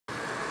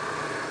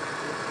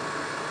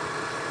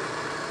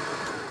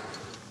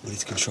We need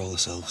to control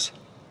ourselves.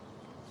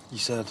 You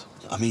said?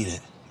 I mean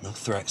it. No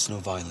threats, no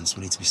violence.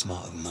 We need to be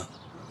smarter than that.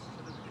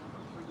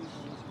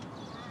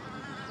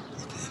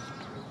 Look at him.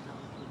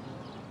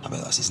 I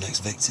bet that's his next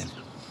victim.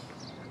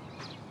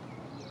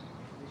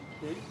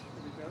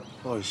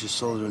 Oh, he's just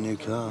sold her a new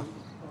car.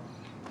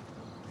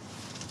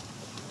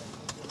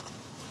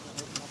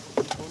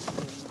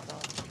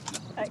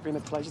 It's been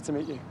a pleasure to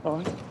meet you. All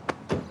right.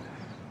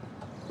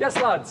 Yes,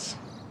 lads.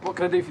 What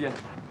can I do for you?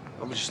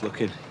 I was just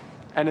looking.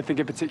 Anything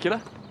in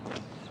particular?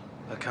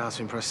 A car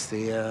to impress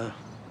the,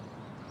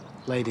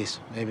 ladies,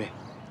 maybe.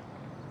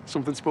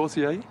 Something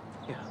sporty, eh?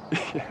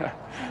 Yeah. Yeah.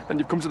 Then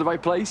you've come to the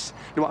right place.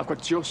 You know what, I've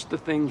got just the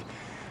thing.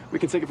 We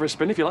can take it for a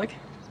spin if you like.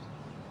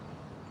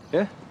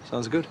 Yeah,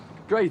 sounds good.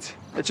 Great.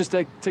 Let's just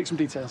take some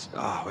details.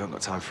 Ah, we haven't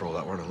got time for all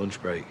that. We're on a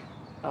lunch break.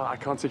 I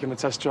can't take you on a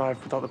test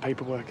drive without the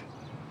paperwork.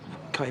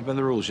 Can't you bend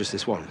the rules just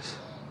this once?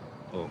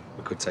 Or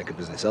we could take a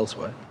business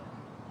elsewhere.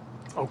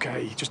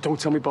 Okay, just don't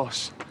tell me,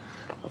 boss.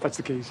 I'll fetch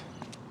the keys.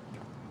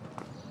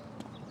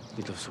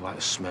 You'd love to wipe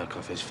a smirk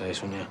off his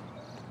face, wouldn't you?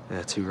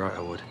 Yeah, too right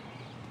I would.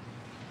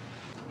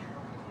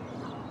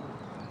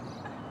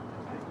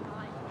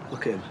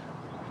 Look at him.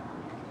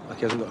 Like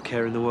he hasn't got a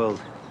care in the world.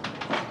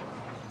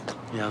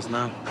 He has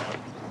now.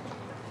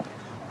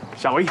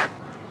 Shall we?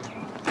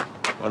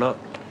 Why not?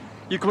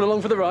 You coming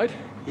along for the ride?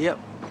 Yep,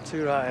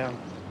 too right I am.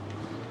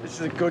 This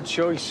is a good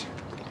choice.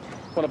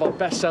 One of our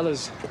best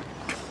sellers.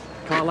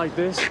 A car like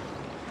this,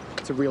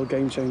 it's a real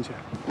game changer.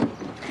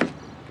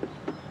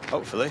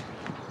 Hopefully.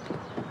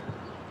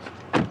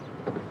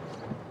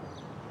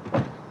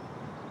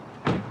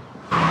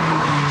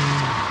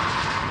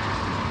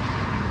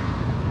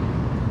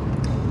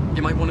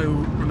 You might want to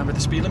remember the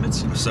speed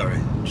limits. I'm sorry.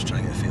 I'm just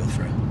trying to get a feel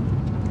for it.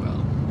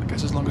 Well, I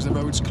guess as long as the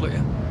road's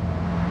clear.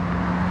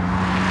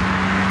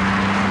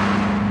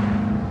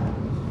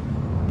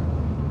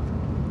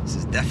 This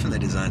is definitely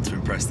designed to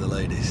impress the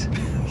ladies.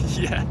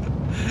 Yeah.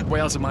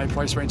 Way out of my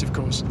price range, of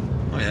course.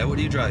 Oh, yeah? What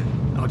do you drive?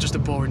 Oh, just a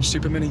boring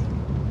super mini.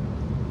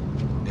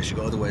 Guess you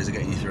got other ways of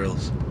getting your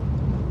thrills.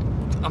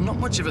 I'm not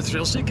much of a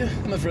thrill seeker,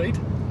 I'm afraid.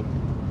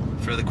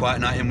 For the quiet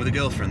night in with a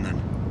girlfriend,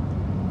 then?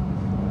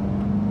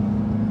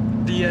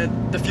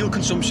 The fuel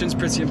consumption's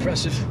pretty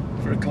impressive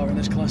for a car in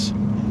this class.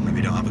 Maybe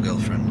you don't have a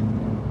girlfriend.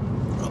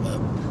 Robert.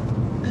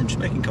 I'm just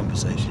making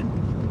conversation.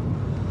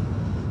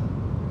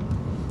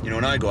 You know,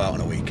 when I go out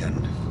on a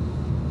weekend,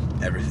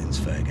 everything's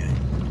fair game.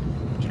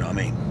 Do you know what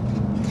I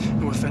mean?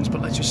 No offence,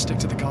 but let's just stick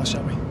to the car,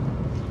 shall we?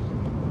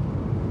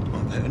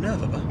 What, a bit of a nerve,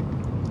 have I?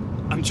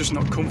 I'm just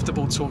not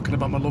comfortable talking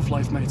about my love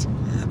life, mate.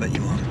 Yeah, I bet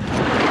you are.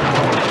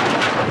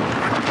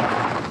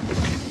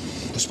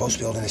 We're supposed to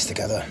be holding this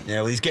together. Yeah,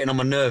 well, he's getting on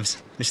my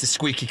nerves, Mr.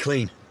 Squeaky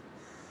Clean.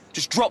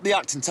 Just drop the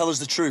act and tell us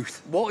the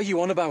truth. What are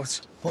you on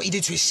about? What he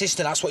did to his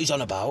sister, that's what he's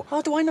on about.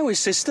 How do I know his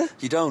sister?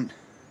 You don't.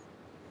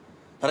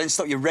 That didn't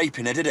stop you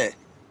raping her, did it?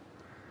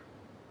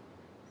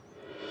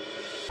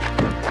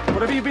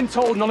 Whatever you've been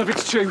told, none of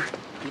it's true.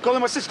 You're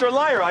calling my sister a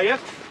liar, are you?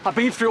 I've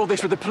been through all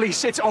this with the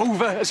police. It's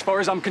over, as far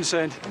as I'm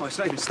concerned. Oh, it's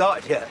not even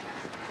started yet.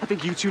 I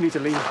think you two need to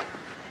leave.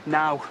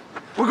 Now.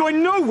 We're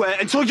going nowhere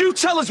until you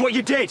tell us what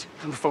you did.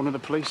 I'm phoning the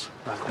police.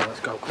 Right, okay,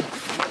 let's go.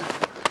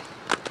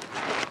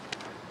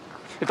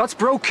 If that's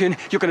broken,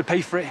 you're going to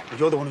pay for it.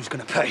 You're the one who's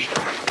going to pay.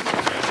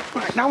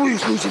 Right, now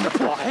who's losing the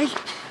plot, eh?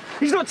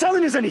 He's not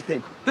telling us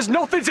anything. There's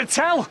nothing to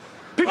tell.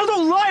 People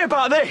don't lie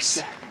about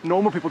this.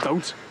 Normal people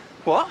don't.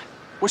 What?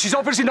 Well, she's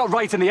obviously not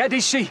right in the head,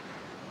 is she?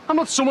 I'm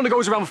not someone who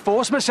goes around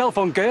forcing myself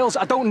on girls.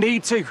 I don't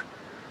need to.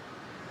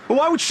 Well,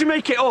 why would she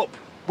make it up?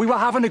 We were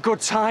having a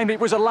good time. It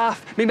was a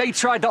laugh. Me mate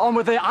tried that on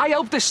with her. I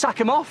helped her sack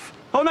him off.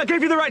 Oh, and that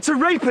gave you the right to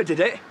rape her, did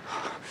it?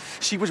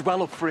 She was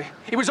well up for it.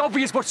 It was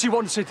obvious what she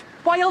wanted.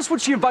 Why else would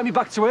she invite me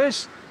back to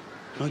hers?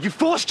 Oh, you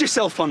forced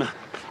yourself on her.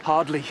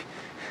 Hardly.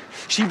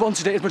 She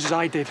wanted it as much as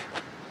I did.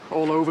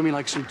 All over me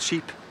like some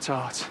cheap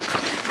tart.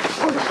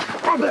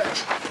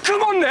 Robert!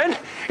 Come on, then!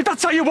 If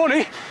that's how you want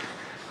it.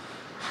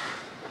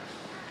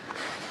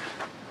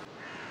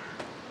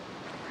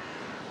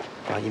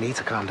 Right, you need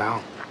to calm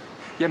down.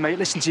 Yeah, mate,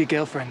 listen to your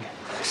girlfriend.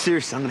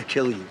 Seriously, I'm going to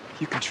kill you.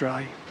 You can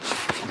try.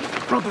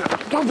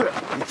 Robert,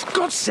 for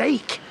God's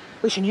sake!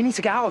 Listen, you need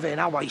to get out of here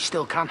now while you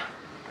still can.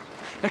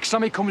 Next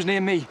time he comes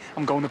near me,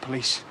 I'm going to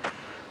police.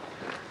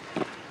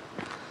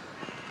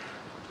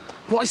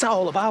 What is that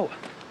all about?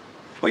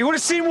 Well, you want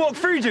to see him walk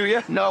through, do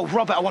you? No,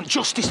 Robert, I want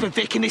justice for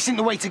Vic, and this isn't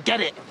the way to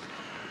get it.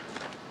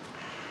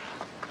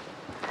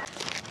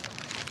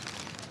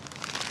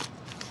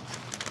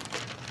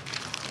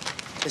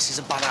 This is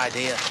a bad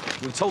idea.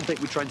 We told Vic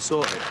we'd try and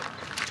sort it.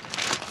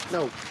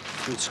 No,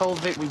 we told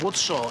Vic we would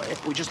sort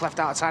it. We just left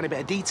out a tiny bit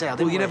of detail, didn't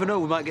Well, we? you never know,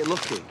 we might get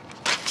lucky.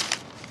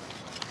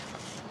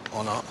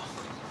 Or not.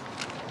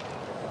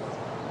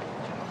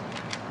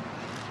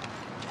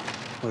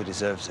 Well, he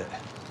deserves it.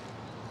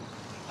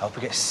 I hope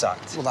he gets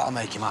sacked. Well, that'll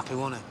make him happy,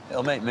 won't it?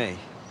 It'll make me.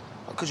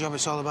 Well, good job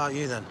it's all about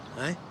you then,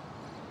 eh?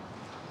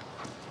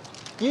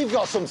 You've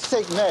got some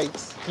sick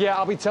mates. Yeah,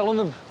 I'll be telling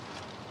them.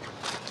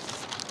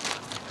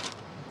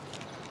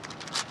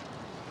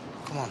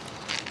 Come on.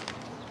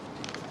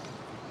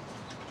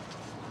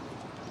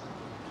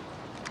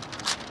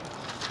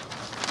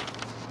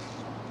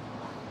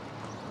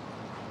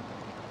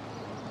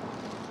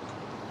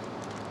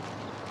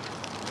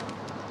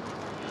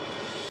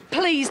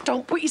 Please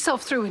don't put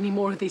yourself through any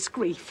more of this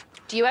grief.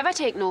 Do you ever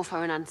take no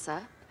for an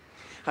answer?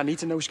 I need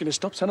to know she's going to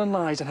stop telling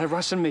lies and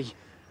harassing me.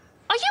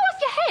 Are you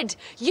off your head?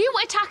 You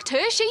attacked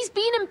her. She's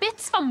been in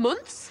bits for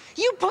months.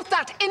 You put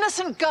that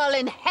innocent girl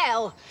in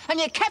hell, and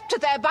you kept her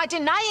there by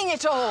denying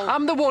it all.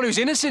 I'm the one who's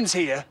innocent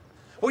here.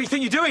 What do you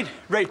think you're doing,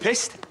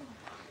 rapist?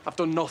 I've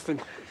done nothing.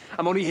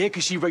 I'm only here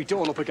because she raked it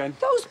all up again.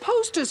 Those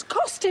posters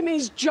cost him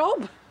his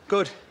job.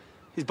 Good.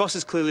 His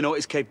bosses clearly know what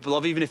he's capable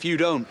of, even if you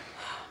don't.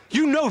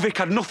 You know Vic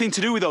had nothing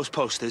to do with those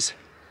posters.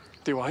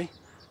 Do I?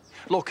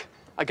 Look,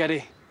 I get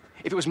it.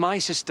 If it was my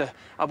sister,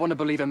 I want to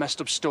believe a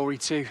messed up story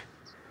too.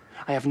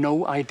 I have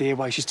no idea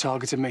why she's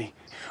targeted me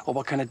or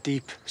what kind of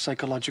deep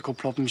psychological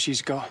problems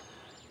she's got.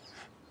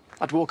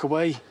 I'd walk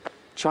away,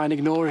 try and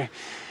ignore her,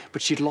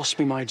 but she'd lost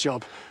me my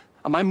job.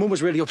 And my mum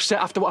was really upset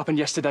after what happened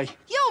yesterday.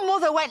 Your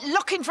mother went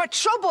looking for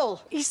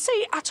trouble. You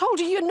see, I told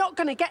you you're not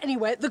going to get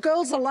anywhere. The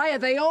girl's a liar,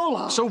 they all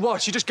are. So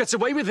what? She just gets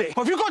away with it.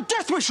 Have you got a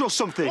death wish or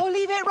something? Oh,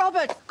 leave it,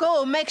 Robert.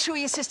 Go, make sure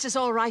your sister's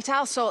all right.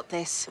 I'll sort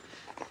this.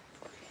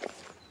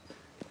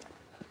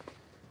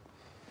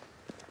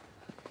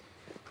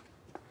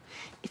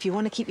 If you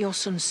want to keep your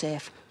son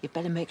safe, you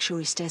better make sure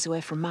he stays away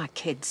from my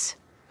kids.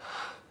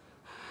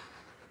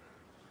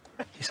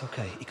 It's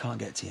okay. He can't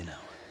get to you now.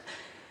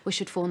 We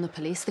should phone the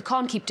police. They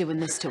can't keep doing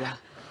this to her.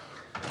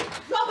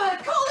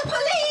 Robert, call the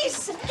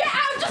police! Get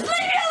out! Just leave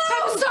me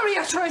alone! I'm sorry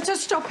I tried to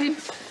stop him.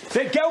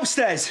 Vic, get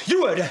upstairs.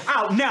 You heard her.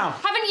 Out now.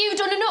 Haven't you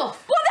done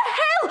enough? What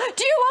the hell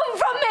do you want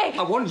from me?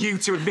 I want you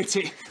to admit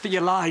it, that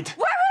you lied.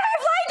 Why would I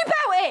have lied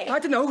about it? I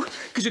don't know,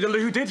 because you'd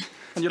alluded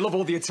and you love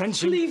all the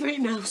attention. Leave it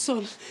now,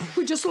 son.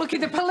 We're just lucky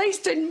the police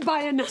didn't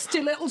buy a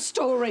nasty little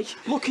story.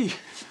 Lucky?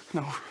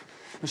 No.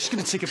 I'm just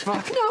going to take it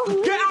back.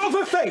 No. Get out of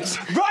her face!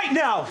 Right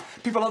now!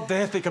 People out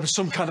there think I'm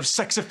some kind of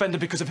sex offender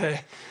because of her.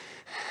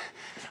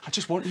 I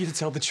just want you to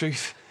tell the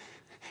truth.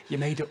 You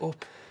made it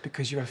up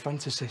because you're a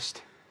fantasist.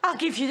 I'll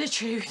give you the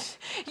truth.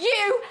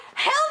 You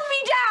held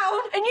me down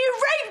and you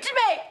raped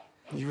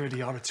me! You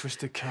really are a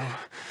twisted cow.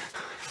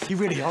 You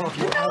really are. No,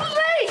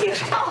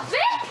 leave! Oh,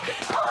 Vic!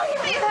 Oh,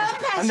 give me that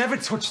mess. I never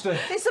touched her.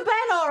 Is the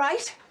pen all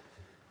right?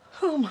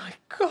 Oh, my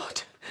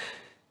God.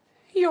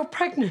 You're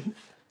pregnant.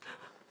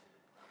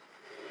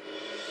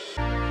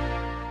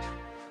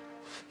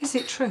 Is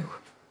it true?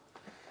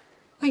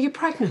 Are you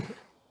pregnant?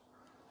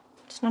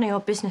 It's none of your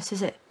business,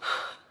 is it?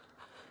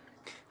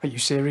 Are you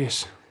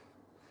serious?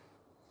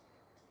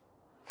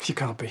 You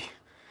can't be.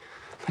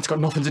 It's got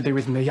nothing to do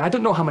with me. I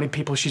don't know how many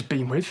people she's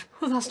been with.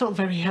 Well, that's not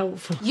very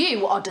helpful.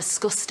 You are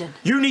disgusting.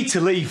 You need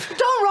to leave.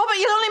 Don't, Robert.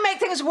 You'll only make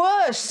things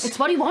worse. It's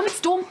what he wants.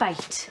 Don't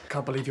bite. I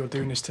can't believe you're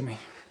doing this to me.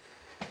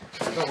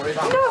 Don't worry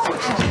about it.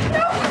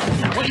 No!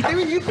 What are you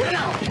doing? You get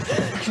out!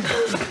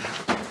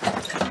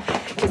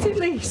 Is it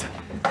Lise?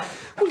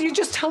 Will you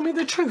just tell me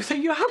the truth? Are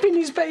you having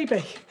his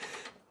baby?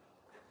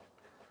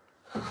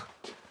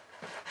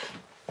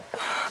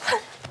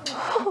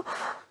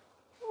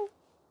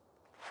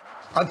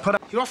 I'd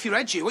put You're off your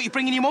head, you. What are you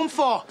bringing your mum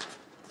for?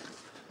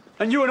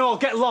 And you and all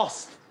get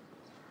lost.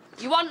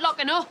 You want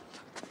locking up?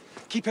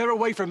 Keep her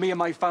away from me and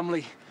my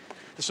family.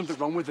 There's something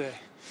wrong with her.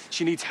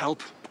 She needs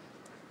help.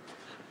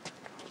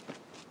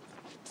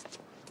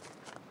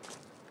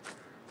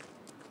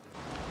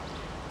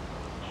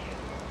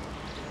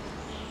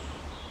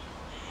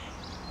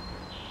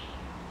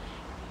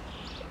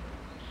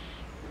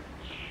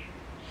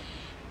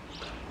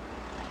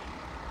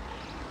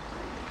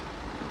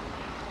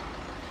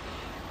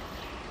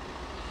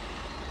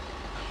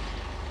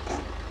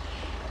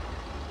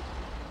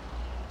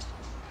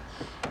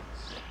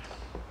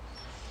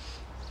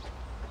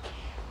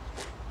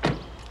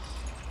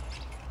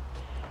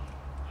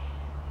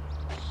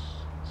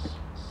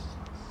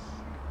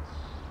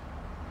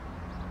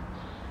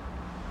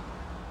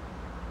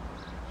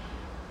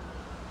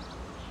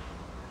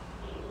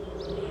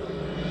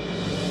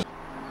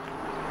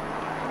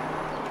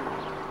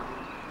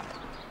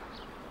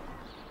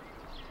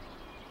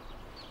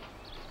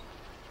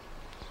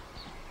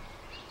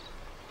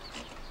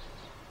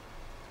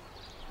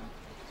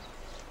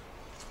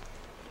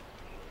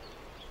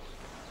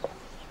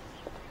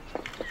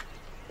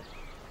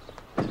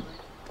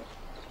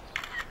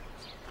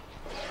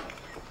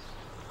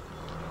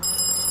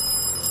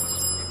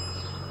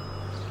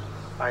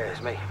 Hiya,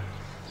 it's me.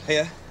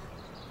 Here?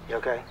 You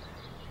okay?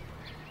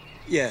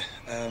 Yeah,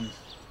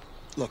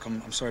 look,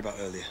 I'm sorry about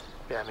earlier.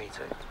 Yeah, me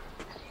too.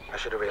 I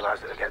should have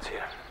realised it'd get to you.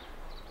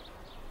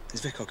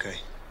 Is Vic okay?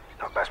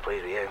 Not best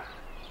pleased with you.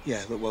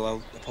 Yeah, look, well,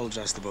 I'll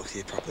apologise to both of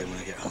you properly when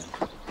I get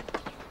home.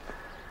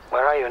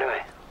 Where are you,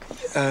 anyway?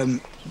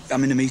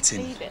 I'm in a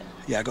meeting. Leaving?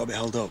 Yeah, I got a bit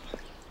held up.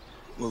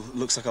 Well,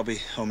 looks like I'll be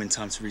home in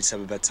time to read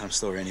Seb a bedtime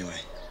story anyway.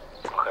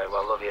 Okay,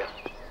 well, love you.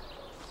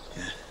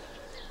 Yeah.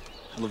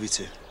 I love you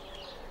too.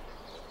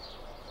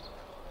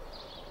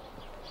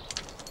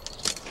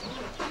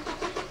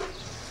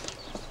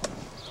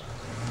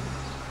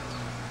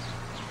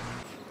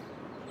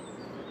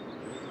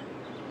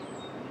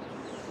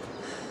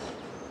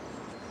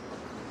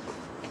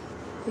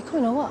 You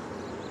coming or what?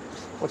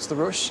 What's the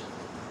rush?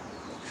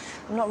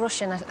 I'm not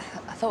rushing. I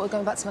thought we were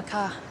going back to my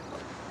car.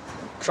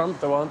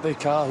 Cramped though, aren't they,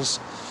 cars?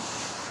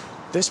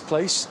 This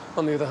place,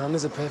 on the other hand,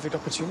 is a perfect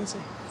opportunity.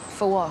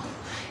 For what?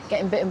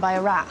 Getting bitten by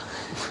a rat?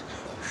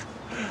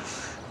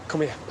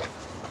 Come here.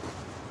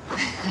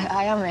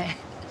 I am it.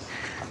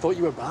 I thought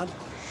you were bad.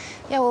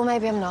 Yeah, well,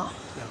 maybe I'm not.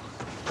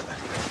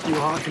 No. You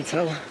are, I can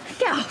tell.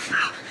 Get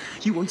off.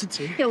 You wanted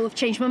to. Yeah, well, I've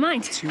changed my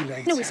mind. Too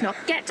late. No, it's not.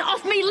 Get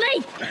off me,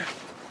 Lee!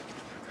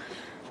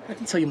 I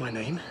didn't tell you my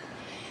name.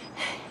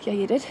 Yeah,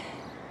 you did.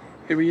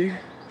 Who are you?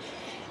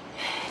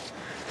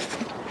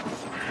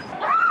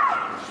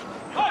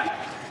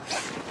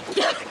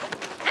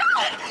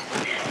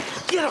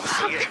 Get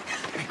off here.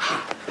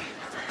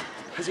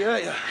 Has he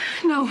hurt you?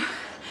 No.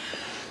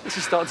 This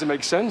is starting to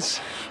make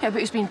sense. Yeah,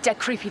 but it's been dead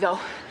creepy, though.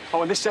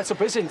 Oh, and this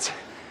setup isn't.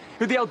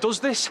 Who the hell does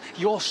this?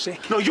 You're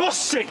sick. No, you're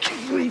sick.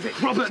 Leave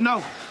it, Robert,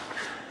 no.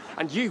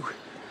 And you?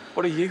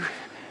 What are you?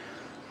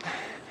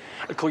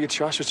 I'd call you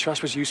trash, but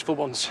trash was useful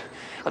once.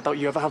 I doubt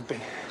you ever have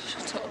been.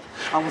 Shut up.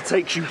 I will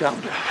take you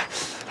down.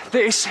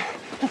 This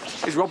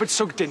is Robert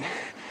Sugden.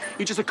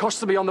 He just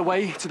accosted me on the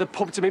way to the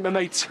pub to meet my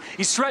mates.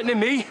 He's threatening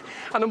me,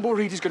 and I'm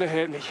worried he's going to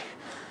hurt me.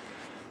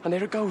 And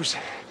there it goes,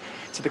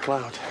 to the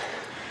cloud.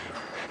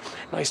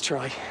 Nice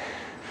try.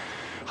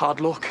 Hard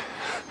luck.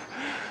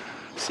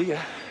 See ya.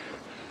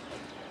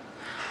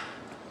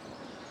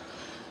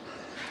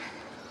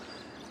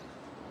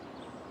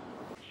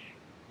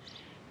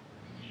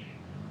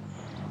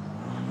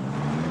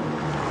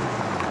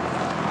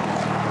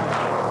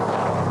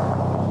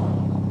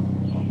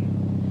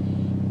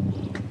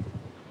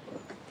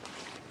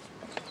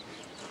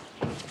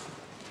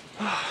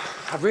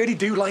 I really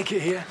do like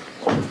it here.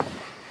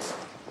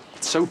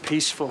 It's so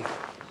peaceful.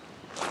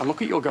 And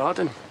look at your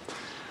garden.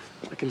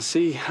 I can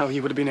see how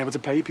you would have been able to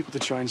pay people to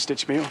try and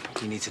stitch me up.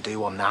 You need to do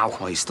one now.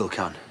 Well, you still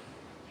can.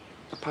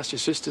 I passed your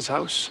sister's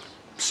house,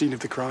 scene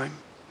of the crime.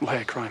 Well,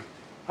 her crime,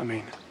 I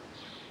mean.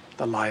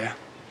 The liar.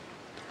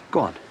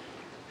 Go on.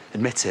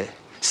 Admit it.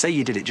 Say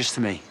you did it just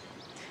to me.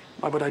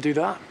 Why would I do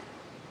that?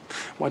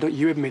 Why don't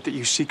you admit that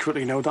you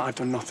secretly know that I've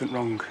done nothing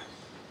wrong?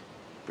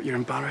 But you're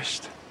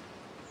embarrassed.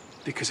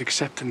 Because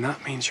accepting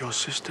that means your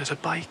sister's a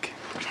bike.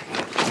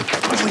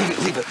 Leave it,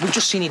 leave it. We've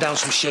just seen you down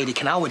some shady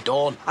canal with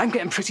Dawn. I'm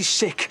getting pretty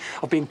sick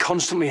of being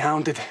constantly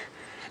hounded.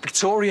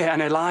 Victoria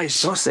and her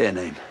lies. Don't say her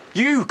name.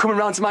 You coming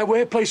round to my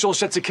workplace all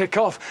set to kick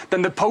off,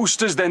 then the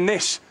posters, then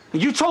this.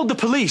 You told the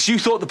police you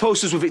thought the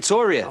posters were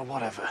Victoria. Oh,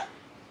 whatever.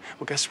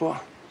 Well, guess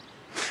what?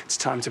 It's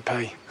time to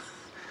pay.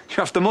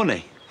 You're after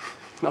money?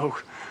 No,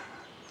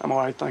 I'm all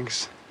right,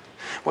 thanks.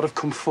 What I've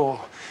come for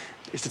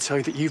is to tell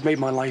you that you've made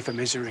my life a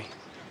misery.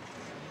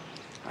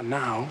 And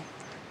now,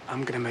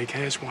 I'm gonna make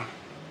hers one.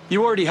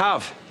 You already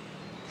have.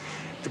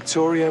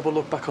 Victoria will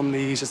look back on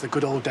these as the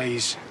good old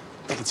days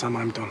by the time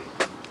I'm done.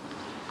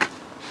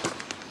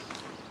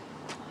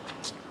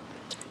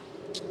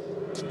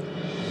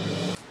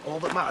 All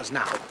that matters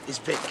now is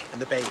Vic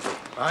and the baby,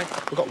 right?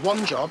 We've got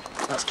one job,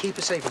 that's keep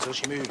her safe until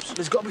she moves.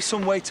 There's got to be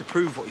some way to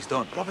prove what he's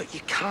done. Robert,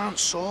 you can't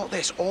sort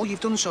this. All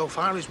you've done so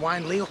far is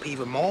wind Lee up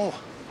even more.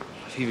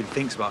 If he even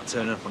thinks about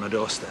turning up on a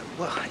doorstep.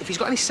 Well, if he's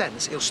got any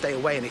sense, he'll stay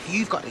away, and if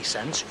you've got any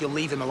sense, you'll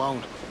leave him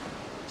alone.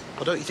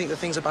 Or don't you think that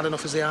things are bad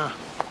enough as they are?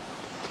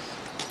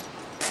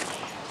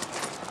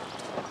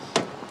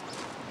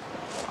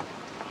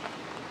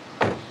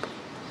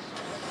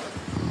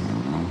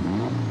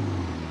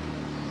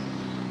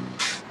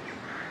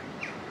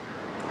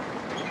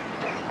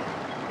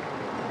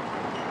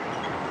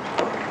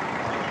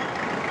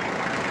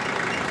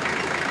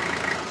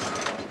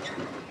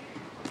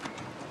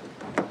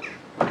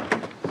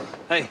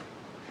 Hey,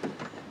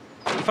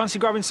 you fancy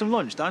grabbing some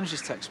lunch? Dan's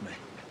just texted me.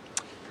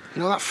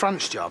 You know that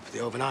France job, the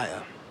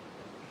overnighter?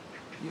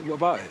 What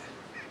about it?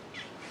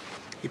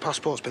 Your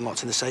passport's been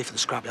locked in the safe at the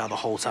scrapyard the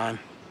whole time.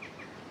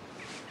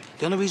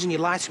 The only reason you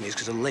lied to me is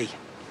because of Lee.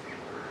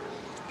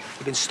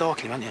 You've been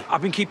stalking him, haven't you?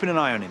 I've been keeping an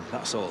eye on him,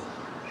 that's all.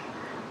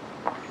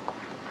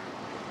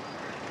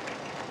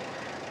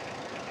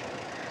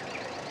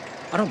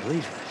 I don't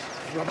believe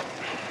this. Robert.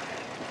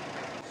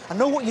 I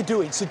know what you're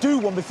doing, so do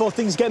one before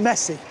things get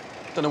messy.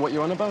 Don't know what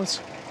you're on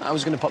about. I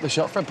was going to pop the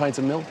shop for a pint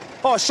of milk.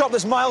 Oh, a shop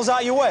that's miles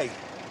out of your way?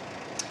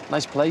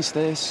 Nice place,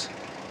 this.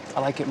 I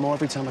like it more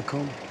every time I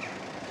come.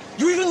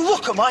 You even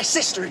look at my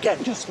sister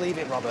again. Just leave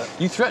it, Robert.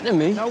 You threatening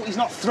me? No, he's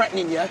not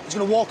threatening you. He's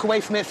going to walk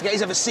away from here and forget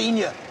he's ever seen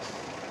you.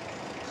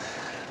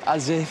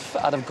 As if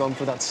I'd have gone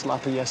for that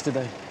slapper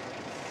yesterday.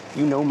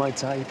 You know my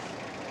type.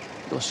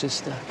 Your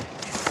sister.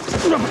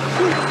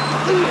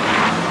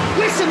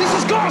 Listen, this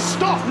has got to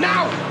stop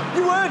now!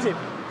 You heard him.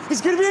 He's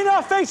going to be in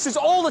our faces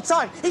all the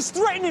time. He's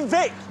threatening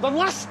Vic. The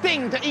last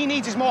thing that he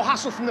needs is more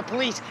hassle from the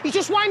police. He's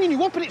just winding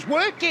you up and it's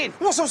working.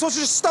 What, so I'm supposed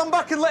to just stand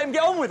back and let him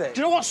get on with it?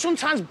 Do you know what?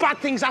 Sometimes bad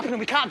things happen and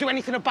we can't do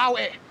anything about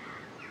it.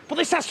 But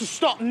this has to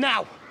stop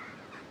now.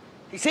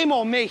 It's him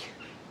or me.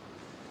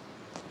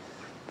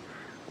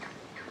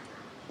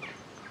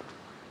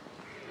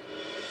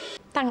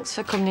 Thanks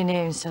for coming in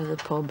here instead of the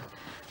pub.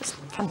 I just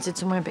fancied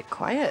somewhere a bit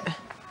quiet.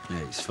 Yeah,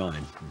 it's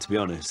fine. And to be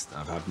honest,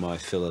 I've had my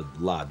fill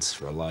of lads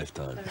for a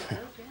lifetime.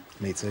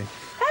 Me too.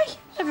 Hey,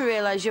 never never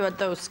realised you had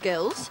those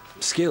skills.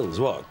 Skills?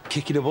 What?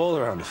 Kicking a ball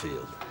around a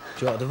field?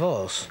 Do you want a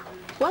divorce?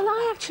 Well,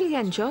 I actually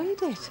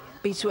enjoyed it.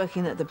 Beats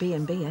working at the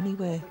B&B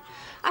anyway.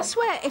 I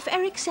swear, if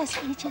Eric says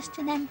he's just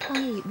an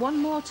employee one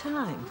more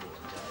time...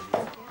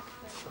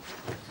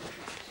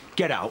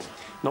 Get out.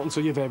 Not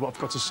until you've heard what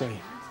I've got to say.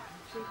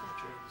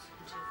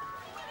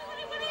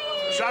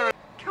 Sharon!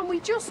 Can we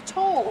just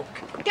talk?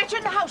 Get her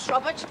in the house,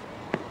 Robert.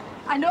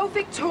 I know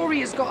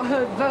Victoria's got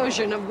her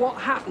version of what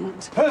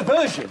happened. Her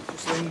version?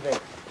 Just leave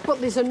it. But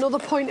there's another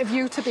point of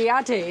view to be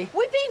had here.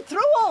 We've been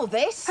through all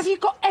this. Have you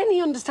got any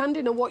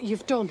understanding of what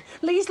you've done?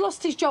 Lee's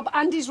lost his job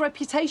and his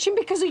reputation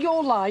because of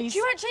your lies. Do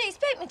you actually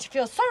expect me to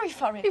feel sorry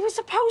for him? He was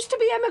supposed to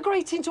be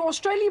emigrating to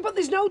Australia, but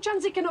there's no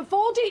chance he can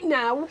afford it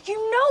now.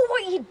 You know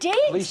what you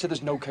did. Lisa,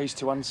 there's no case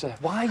to answer.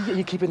 Why are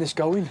you keeping this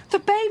going? The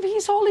baby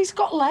is all he's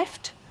got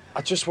left.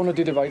 I just want to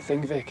do the right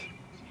thing, Vic.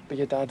 Be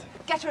your dad.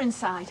 Get her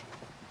inside.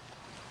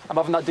 I'm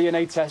having that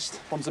DNA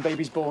test once the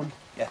baby's born.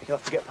 Yeah, you'll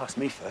have to get past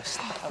me first.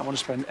 I want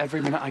to spend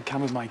every minute I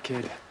can with my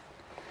kid.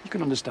 You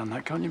can understand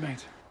that, can't you,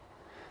 mate?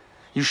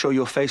 You show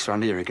your face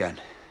around here again,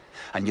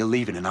 and you'll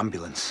leave in an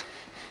ambulance.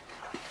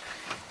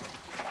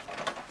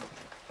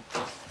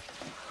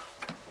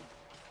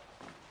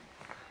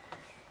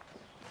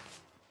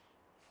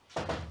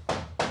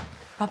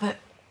 Robert.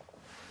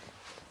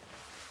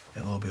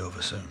 It'll all be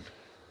over soon.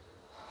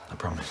 I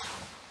promise.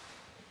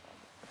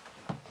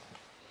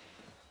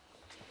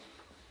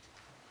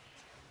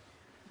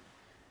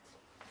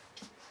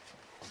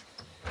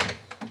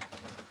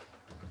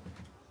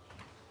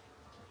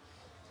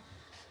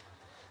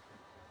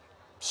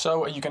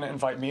 So, are you going to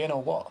invite me in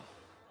or what?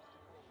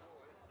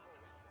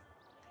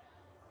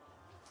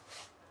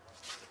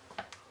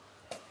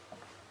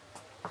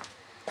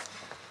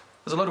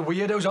 There's a lot of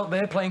weirdos out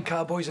there playing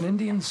cowboys and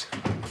Indians.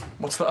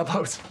 What's that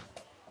about?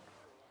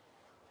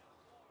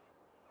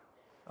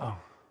 Oh,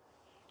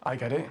 I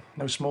get it.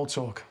 No small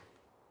talk.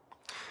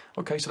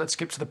 OK, so let's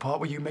skip to the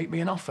part where you make me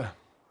an offer.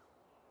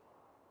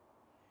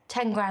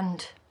 10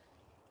 grand.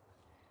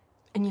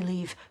 And you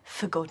leave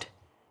for good.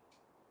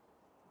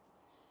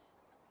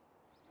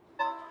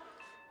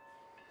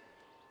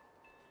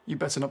 You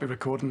better not be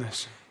recording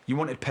this. You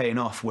wanted paying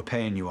off, we're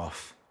paying you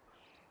off.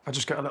 I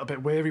just get a little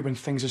bit weary when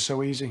things are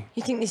so easy.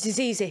 You think this is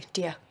easy,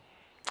 do you?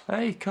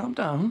 Hey, calm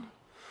down.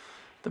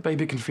 The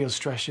baby can feel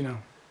stress, you know.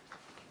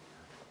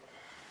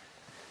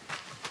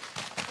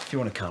 If you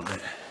want to count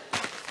it.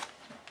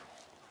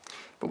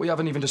 But we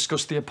haven't even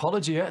discussed the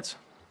apology yet.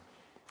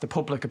 The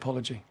public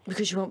apology.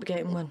 Because you won't be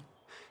getting one.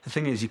 The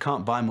thing is, you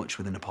can't buy much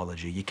with an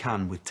apology. You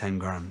can with 10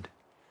 grand.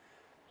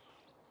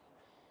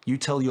 You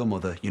tell your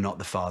mother you're not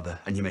the father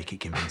and you make it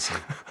convincing.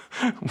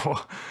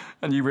 What?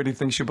 And you really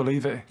think she'll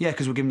believe it? Yeah,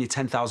 because we're giving you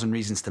 10,000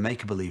 reasons to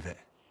make her believe it.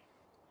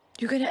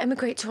 You're going to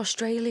emigrate to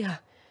Australia.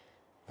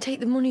 Take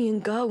the money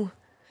and go.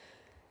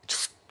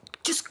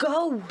 Just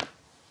go.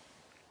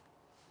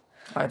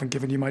 I haven't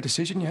given you my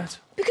decision yet.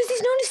 Because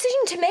there's no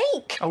decision to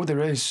make. Oh, there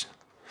is.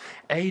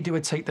 A, do I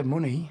take the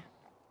money?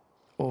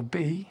 Or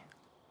B,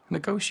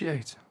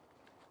 negotiate?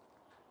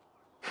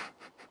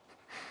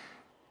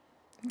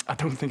 I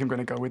don't think I'm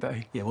going to go with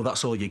A. Yeah, well,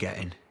 that's all you're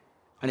getting.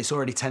 And it's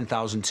already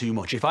 10,000 too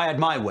much. If I had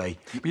my way...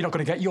 But you're not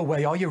going to get your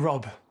way, are you,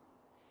 Rob?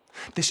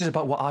 This is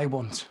about what I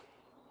want.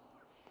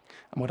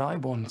 And what I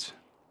want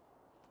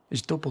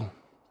is double.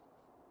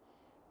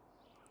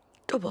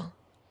 Double?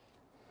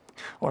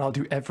 Or I'll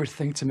do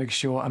everything to make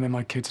sure I'm in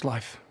my kid's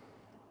life.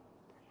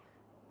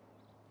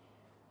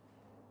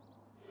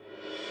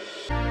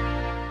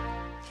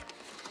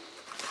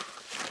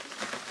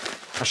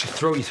 I should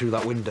throw you through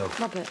that window.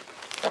 Robert.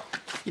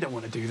 You don't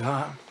want to do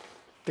that.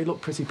 They look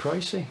pretty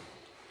pricey.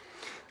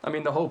 I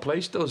mean, the whole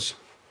place does.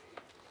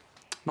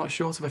 Not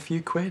short of a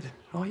few quid,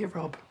 are you,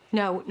 Rob?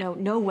 No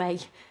way.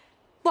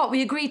 What,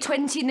 we agree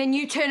 20 and then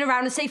you turn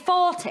around and say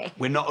 40?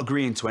 We're not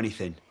agreeing to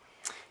anything.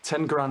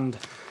 10 grand.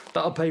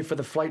 That'll pay for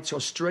the flight to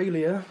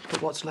Australia,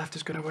 but what's left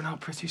is going to run out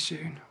pretty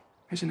soon,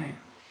 isn't it?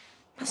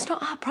 That's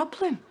not our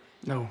problem.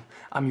 No,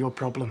 I'm your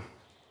problem.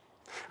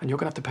 And you're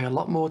going to have to pay a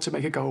lot more to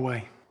make it go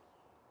away.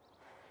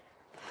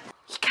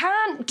 You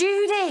can't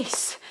do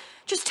this.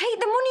 Just take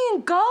the money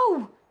and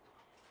go.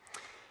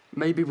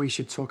 Maybe we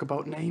should talk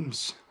about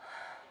names.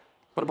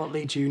 What about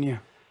Lee Jr.?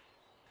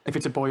 If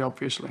it's a boy,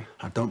 obviously.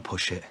 Now, don't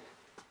push it.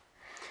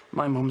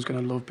 My mum's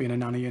going to love being a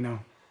nanny, you know.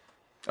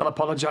 I'll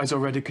apologise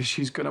already because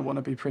she's going to want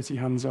to be pretty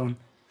hands-on.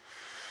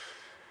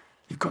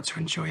 You've got to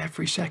enjoy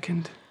every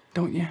second,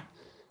 don't you?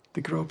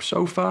 They grow up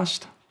so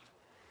fast.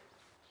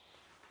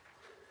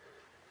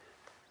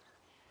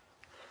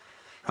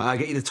 I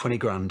get you the 20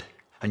 grand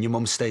and your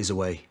mum stays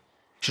away.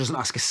 She doesn't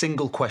ask a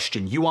single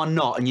question. You are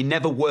not and you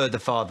never were the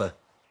father.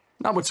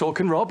 Now we're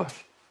talking, Rob.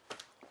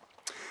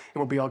 It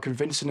will be our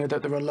convincing her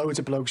that there are loads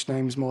of blokes'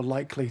 names more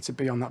likely to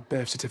be on that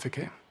birth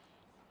certificate.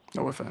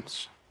 No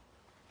offence.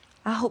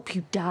 I hope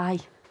you die.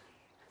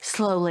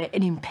 Slowly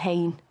and in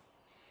pain.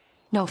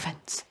 No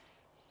offence.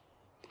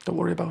 Don't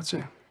worry about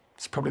it.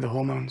 It's probably the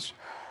hormones.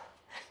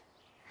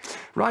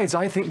 Right,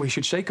 I think we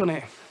should shake on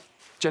it.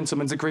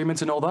 Gentleman's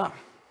agreement and all that.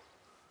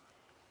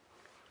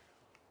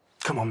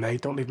 Come on,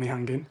 mate, don't leave me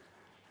hanging.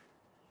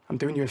 I'm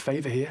doing you a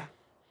favour here.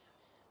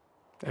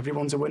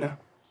 Everyone's a winner.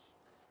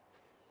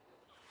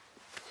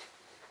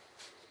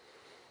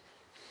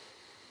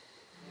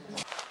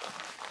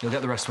 You'll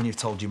get the rest when you've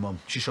told your mum.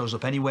 She shows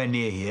up anywhere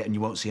near here and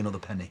you won't see another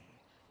penny.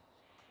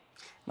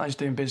 Nice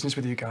doing business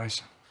with you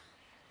guys.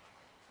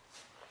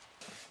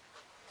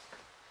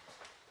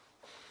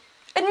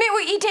 Admit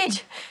what you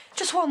did.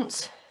 Just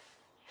once.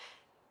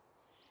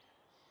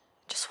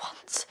 Just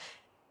once.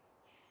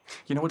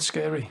 You know what's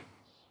scary?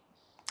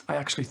 I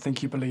actually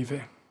think you believe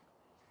it.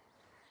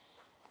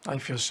 I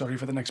feel sorry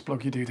for the next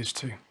bloke you do this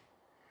to.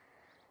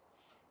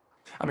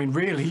 I mean,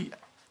 really,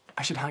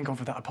 I should hang on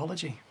for that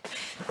apology.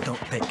 Don't,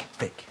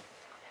 Vic.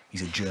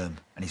 He's a germ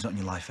and he's not in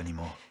your life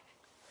anymore.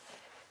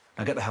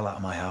 Now get the hell out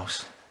of my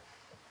house.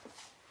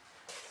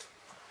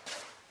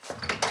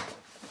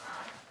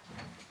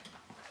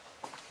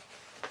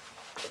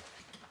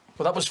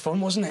 Well, that was fun,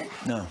 wasn't it?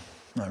 No,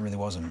 it really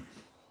wasn't.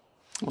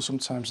 Well,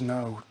 sometimes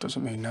no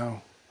doesn't mean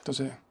no, does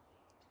it?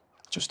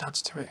 It just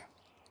adds to it.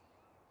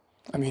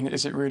 I mean,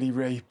 is it really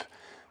rape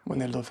when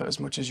they love her as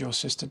much as your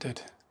sister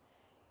did?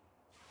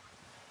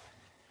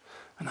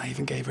 And I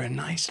even gave her a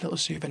nice little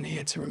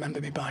souvenir to remember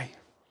me by.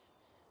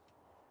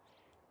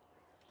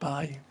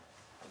 By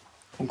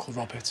Uncle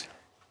Robert.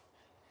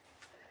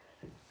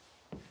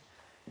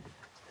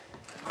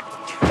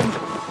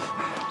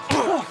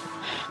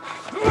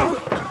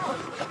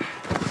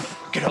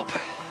 Get up!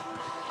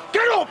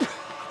 Get up!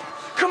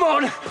 Come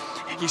on!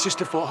 Your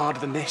sister fought harder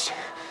than this.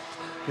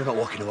 You're not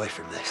walking away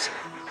from this.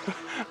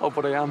 Oh,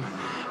 but I am.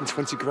 I'm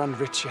 20 grand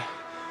richer.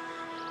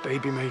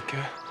 Baby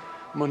maker,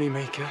 money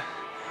maker.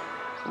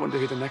 I wonder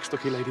who the next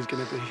lucky lady's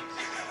gonna be.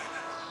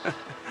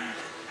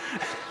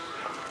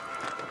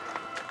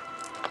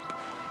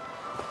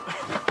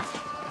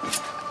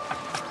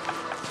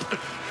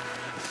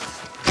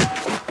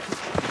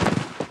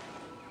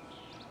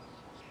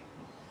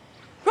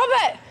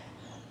 Robert!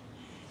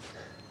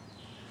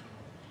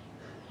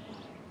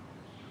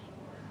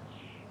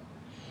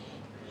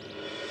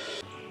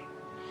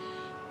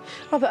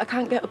 Robert, I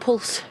can't get a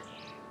pulse.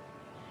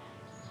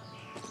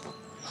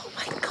 Oh,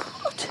 my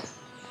God.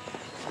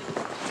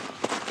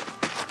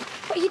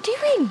 What are you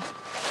doing?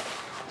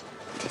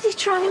 Did he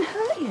try and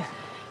hurt you?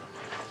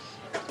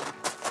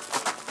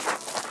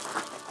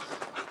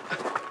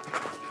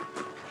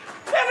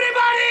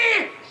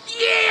 Everybody!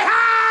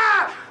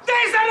 Yeehaw!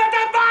 There's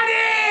another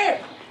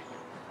body!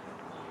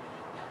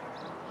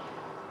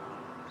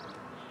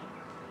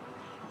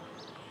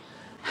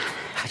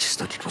 I just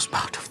thought it was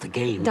part of the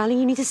game. Darling,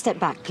 you need to step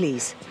back,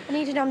 please. I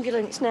need an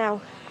ambulance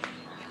now.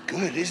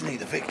 Good, isn't he,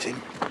 the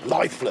victim?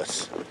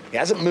 Lifeless. He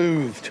hasn't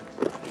moved.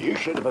 You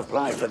should have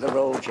applied for the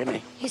role,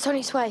 Jimmy. He's on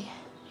his way.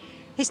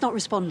 He's not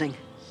responding.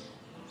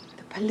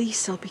 The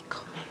police will be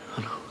coming.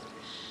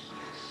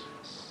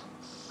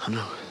 I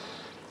know.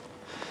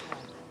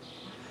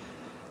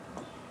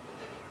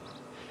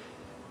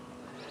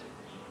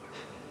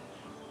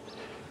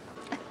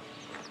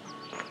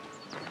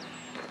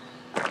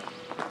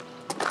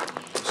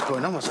 What's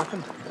going on? What's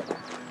happened?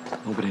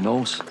 Nobody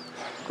knows.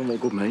 Don't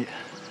look good, mate.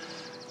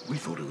 We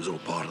thought it was all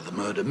part of the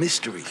murder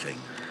mystery thing.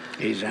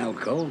 He's out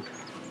cold.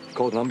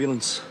 Called an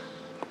ambulance.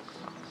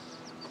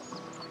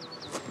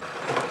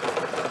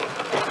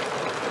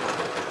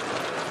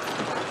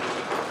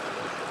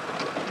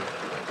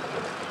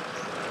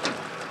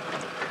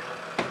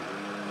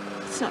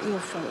 It's not your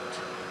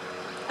fault.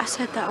 I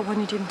said that I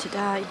wanted him to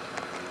die.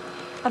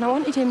 And I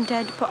wanted him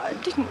dead, but I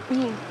didn't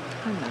mean...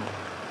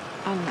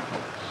 I know.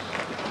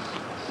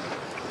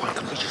 Why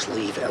can't we just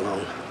leave it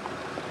alone?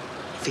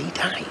 If he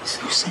dies...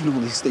 You're saying all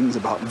these things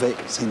about Vic,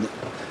 saying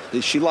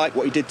that she liked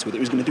what he did to her, that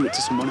he was going to do it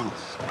to someone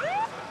else.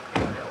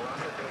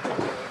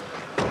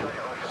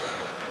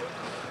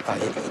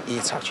 Right, he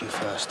attacked you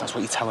first. That's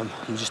what you tell him.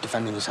 He was just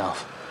defending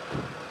himself.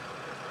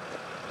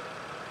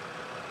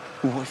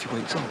 Well, what if he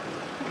wakes up?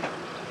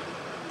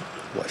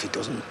 What if he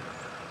doesn't?